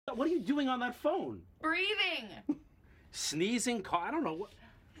What are you doing on that phone? Breathing. Sneezing? I don't know. What.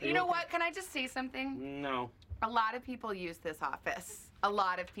 You know what? Can I just say something? No. A lot of people use this office. A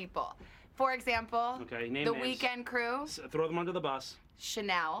lot of people. For example, Okay, name the names. Weekend Crew, Throw them under the bus.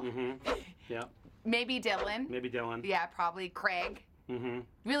 Chanel, Yeah. maybe Dylan. Maybe Dylan. Yeah, probably Craig.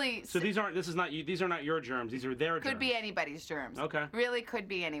 Really. So these aren't. This is not you. These are not your germs. These are their germs. Could be anybody's germs. Okay. Really could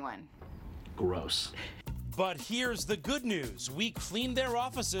be anyone. Gross. But here's the good news. We cleaned their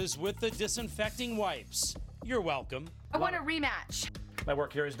offices with the disinfecting wipes. You're welcome. I want a rematch. My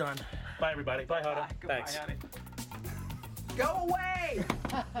work here is done. Bye, everybody. Bye, Hoda. Thanks. Go away!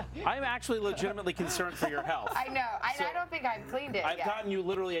 I'm actually legitimately concerned for your health. I know. I don't think I've cleaned it I've yet. gotten you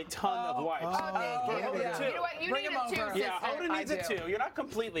literally a ton of wipes. Oh, thank you. Hoda, You know what? You Bring need him it too, over. sister. Yeah, Hoda needs it I do. too. You're not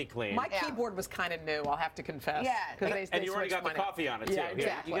completely clean. My Yeah. keyboard was kind of new, I'll have to confess. Yeah. 'Cause they and you already switched got the mine out. coffee on it too. Yeah, Here,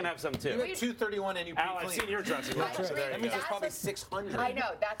 exactly. you can have some too. You're at 231 and you Al, I've pre-clean. seen your dressing room. So there you That means go. there's probably 600. I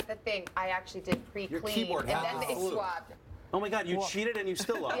know. That's the thing. I actually did pre-clean, keyboard and has then the they flu. swapped. Oh my God, you cheated and you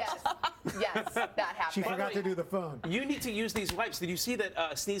still lost. Yes, that happened. She forgot to do the phone. You need to use these wipes. Did you see that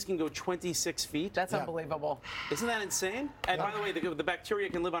a sneeze can go 26 feet? That's unbelievable. Isn't that insane? And by the way, the bacteria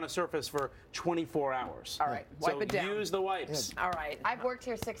can live on a surface for 24 hours. All right, wipe so it down. use the wipes. All right. I've worked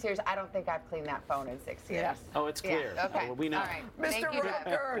here 6 years. I don't think I've cleaned that phone in 6 years. Yeah. Oh, it's clear. Yeah, okay. Well, we know. All right. Mr. Thank you, Jeff.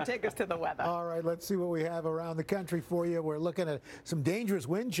 Rucker, take us to the weather. All right, let's see what we have around the country for you. We're looking at some dangerous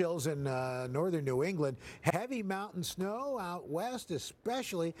wind chills in northern New England. Heavy mountain snow out west,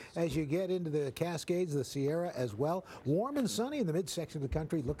 especially as you get into the Cascades, the Sierra as well. Warm and sunny in the midsection of the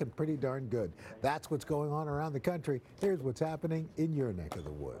country, looking pretty darn good. That's what's going on around the country. Here's what's happening in your neck of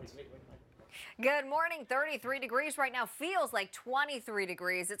the woods. Good morning. 33 degrees right now. Feels like 23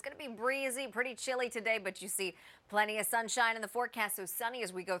 degrees. It's going to be breezy, pretty chilly today, but you see plenty of sunshine in the forecast, so sunny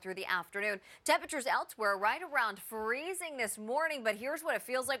as we go through the afternoon. Temperatures elsewhere right around freezing this morning, but here's what it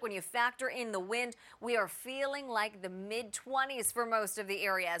feels like when you factor in the wind. We are feeling like the mid-20s for most of the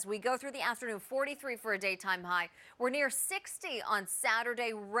area. As we go through the afternoon, 43 for a daytime high. We're near 60 on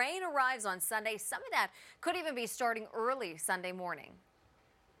Saturday. Rain arrives on Sunday. Some of that could even be starting early Sunday morning.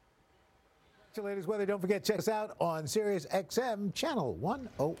 So, ladies, weather, don't forget, check us out on Sirius XM channel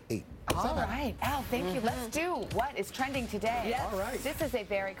 108. All right. Al, thank you. Let's do what is trending today. Yes. All right. This is a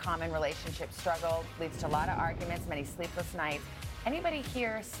very common relationship struggle, leads to a lot of arguments, many sleepless nights. Anybody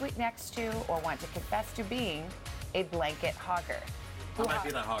here sleep next to or want to confess to being a blanket hogger? I might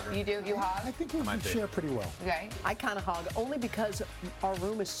be that hogger. You do? You hog? I think we might can be. share pretty well. Okay. I kind of hog only because our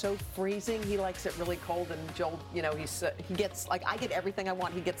room is so freezing. He likes it really cold, and Joel, you know, he gets like I get everything I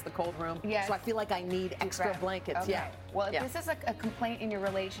want. He gets the cold room. Yes. So I feel like I need extra Grab- blankets. Okay. Yeah. Well, if Yeah. this is a complaint in your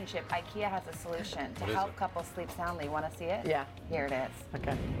relationship, IKEA has a solution to What is help it? couples sleep soundly. Want to see it? Yeah. Here it is.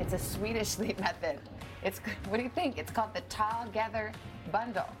 Okay. It's a Swedish sleep method. It's what do you think? It's called the Together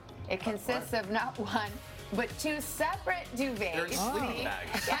Bundle. It consists of not one, but two separate duvets. They're in sleeping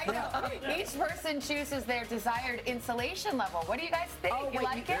bags. Yeah, I know. Each person chooses their desired insulation level. What do you guys think? Oh, you wait,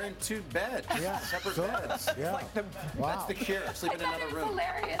 like They're it? in two beds. Yeah. Separate So, beds. Yeah. That's the cure. Sleep I in thought another it was room.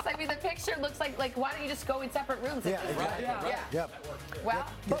 hilarious. I mean, the picture looks like why don't you just go in separate rooms? Yeah, It's just- exactly. Yeah. Yep. Well,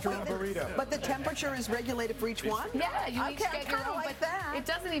 Get your own burrito. But the temperature is regulated for each one? yeah, you each Okay, get your I own, like but that. it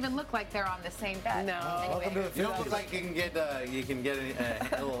doesn't even look like they're on the same bed. No. Welcome to the You don't look like you can get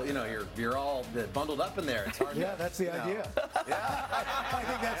a little, you know, you're all bundled up in there. It's hard. Yeah, that's the idea. Yeah. I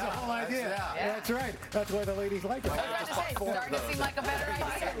think that's the whole idea. Yeah. That's right. That's why the ladies like it. I was about to say, starting to seem like a better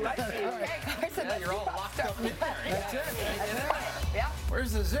idea. Okay, Carson, Yeah, you're all locked up in there. That's it. Yeah.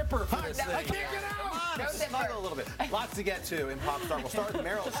 Where's the zipper for this thing? I can't get out. Come on, No zipper. snuggle a little bit. Lots to get to in Pop Star. We'll start with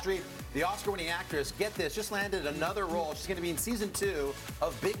Meryl Streep, the Oscar-winning actress. Get this, just landed another role. She's going to be in season 2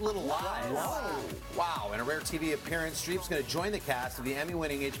 of Big Little Lies. Wow. In a rare TV appearance, Streep's going to join the cast of the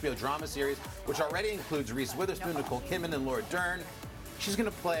Emmy-winning HBO drama series, which already includes Reese Witherspoon, Nicole Kidman, and Laura Dern. She's going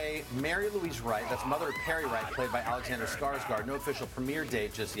to play Mary Louise Wright. That's mother of Perry Wright, played by Alexander Skarsgård. No official premiere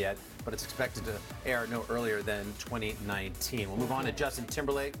date just yet, but it's expected to air no earlier than 2019. We'll move on to Justin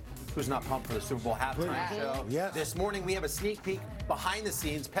Timberlake, who's not pumped for the Super Bowl halftime show. Yes. This morning, we have a sneak peek behind the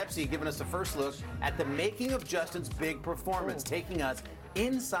scenes. Pepsi giving us a first look at the making of Justin's big performance, taking us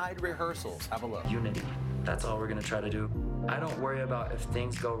inside rehearsals. Have a look. Unity. That's all we're gonna try to do. I don't worry about if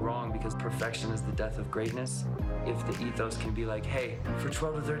things go wrong because perfection is the death of greatness. If the ethos can be like, hey, for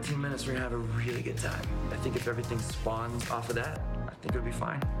 12 to 13 minutes, we're gonna have a really good time. I think if everything spawns off of that, I think it'll be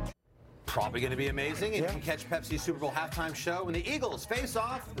fine. Probably going to be amazing. And Yeah. you can catch Pepsi's Super Bowl halftime show when the Eagles face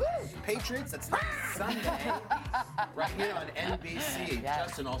off Patriots. That's next Sunday, right here on NBC.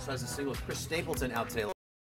 Justin also has a single with Chris Stapleton out today.